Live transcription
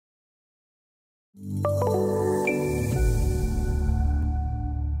BIM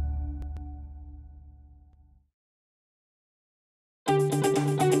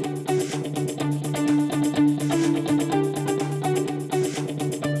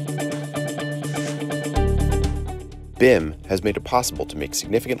has made it possible to make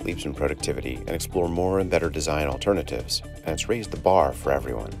significant leaps in productivity and explore more and better design alternatives, and it's raised the bar for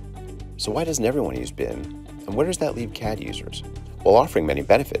everyone. So why doesn't everyone use BIM, and where does that leave CAD users? While offering many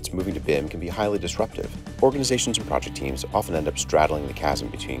benefits, moving to BIM can be highly disruptive. Organizations and project teams often end up straddling the chasm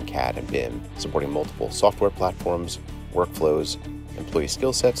between CAD and BIM, supporting multiple software platforms, workflows, employee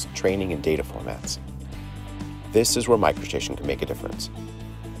skill sets, training, and data formats. This is where MicroStation can make a difference.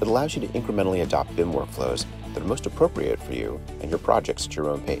 It allows you to incrementally adopt BIM workflows that are most appropriate for you and your projects at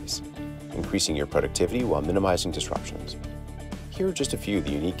your own pace, increasing your productivity while minimizing disruptions. Here are just a few of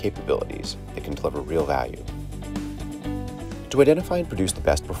the unique capabilities that can deliver real value. To identify and produce the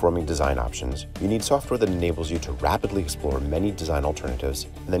best performing design options, you need software that enables you to rapidly explore many design alternatives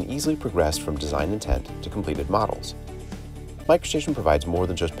and then easily progress from design intent to completed models. MicroStation provides more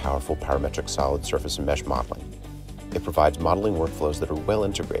than just powerful parametric solid surface and mesh modeling. It provides modeling workflows that are well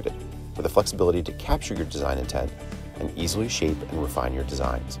integrated, with the flexibility to capture your design intent and easily shape and refine your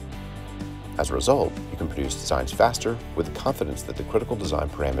designs. As a result, you can produce designs faster with the confidence that the critical design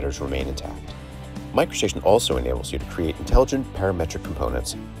parameters remain intact. MicroStation also enables you to create intelligent parametric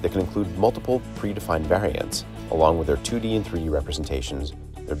components that can include multiple predefined variants, along with their 2D and 3D representations,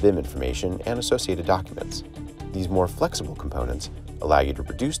 their BIM information, and associated documents. These more flexible components allow you to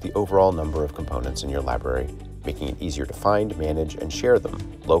reduce the overall number of components in your library, making it easier to find, manage, and share them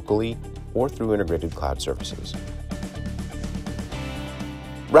locally or through integrated cloud services.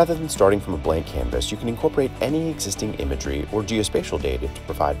 Rather than starting from a blank canvas, you can incorporate any existing imagery or geospatial data to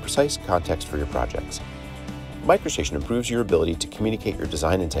provide precise context for your projects. MicroStation improves your ability to communicate your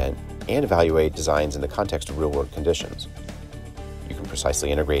design intent and evaluate designs in the context of real-world conditions. You can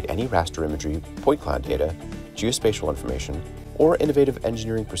precisely integrate any raster imagery, point cloud data, geospatial information, or innovative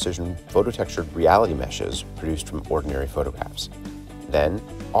engineering precision phototextured reality meshes produced from ordinary photographs. Then,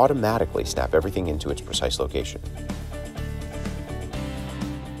 automatically snap everything into its precise location.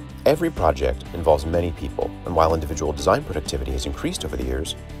 Every project involves many people, and while individual design productivity has increased over the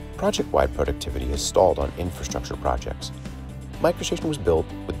years, project-wide productivity has stalled on infrastructure projects. MicroStation was built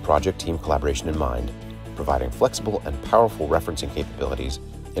with project team collaboration in mind, providing flexible and powerful referencing capabilities,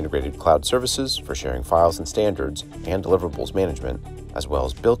 integrated cloud services for sharing files and standards, and deliverables management, as well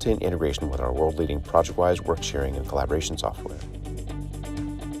as built-in integration with our world-leading ProjectWise work sharing and collaboration software.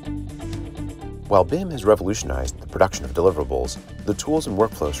 While BIM has revolutionized the production of deliverables, the tools and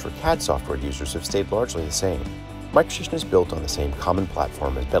workflows for CAD software users have stayed largely the same. MicroStation is built on the same common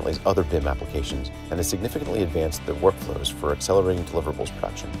platform as Bentley's other BIM applications and has significantly advanced the workflows for accelerating deliverables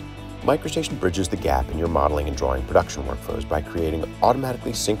production. MicroStation bridges the gap in your modeling and drawing production workflows by creating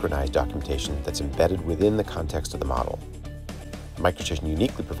automatically synchronized documentation that's embedded within the context of the model. MicroStation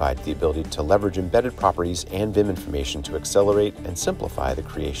uniquely provides the ability to leverage embedded properties and BIM information to accelerate and simplify the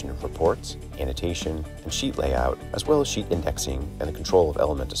creation of reports, annotation, and sheet layout, as well as sheet indexing and the control of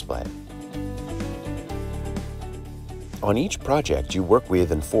element display. On each project, you work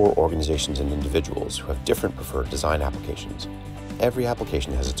with and for organizations and individuals who have different preferred design applications. Every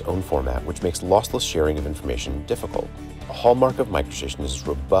application has its own format, which makes lossless sharing of information difficult. A hallmark of MicroStation is its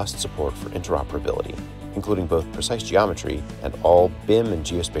robust support for interoperability, including both precise geometry and all BIM and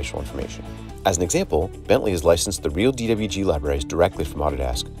geospatial information. As an example, Bentley has licensed the real DWG libraries directly from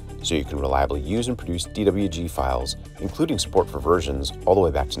Autodesk, so you can reliably use and produce DWG files, including support for versions all the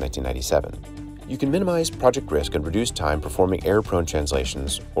way back to 1997. You can minimize project risk and reduce time performing error-prone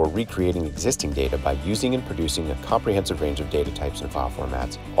translations or recreating existing data by using and producing a comprehensive range of data types and file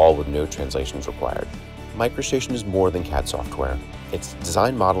formats, all with no translations required. MicroStation is more than CAD software. It's a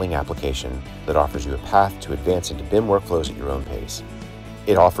design modeling application that offers you a path to advance into BIM workflows at your own pace.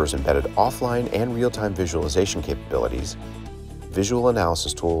 It offers embedded offline and real-time visualization capabilities, visual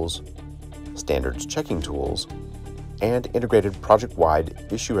analysis tools, standards checking tools, and integrated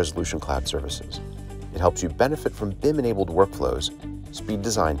project-wide issue resolution cloud services. It helps you benefit from BIM-enabled workflows, speed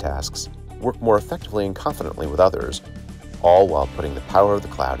design tasks, work more effectively and confidently with others, all while putting the power of the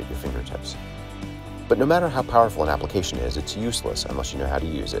cloud at your fingertips. But no matter how powerful an application is, it's useless unless you know how to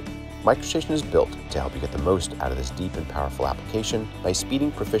use it. MicroStation is built to help you get the most out of this deep and powerful application by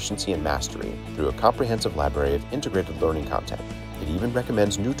speeding proficiency and mastery through a comprehensive library of integrated learning content. It even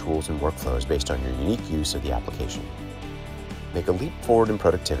recommends new tools and workflows based on your unique use of the application. Make a leap forward in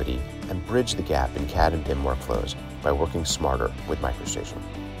productivity and bridge the gap in CAD and BIM workflows by working smarter with MicroStation.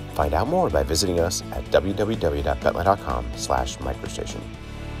 Find out more by visiting us at www.bentley.com/microstation.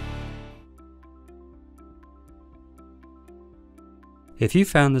 If you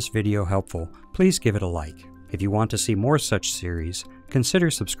found this video helpful, please give it a like. If you want to see more such series, consider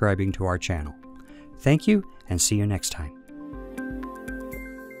subscribing to our channel. Thank you, and see you next time.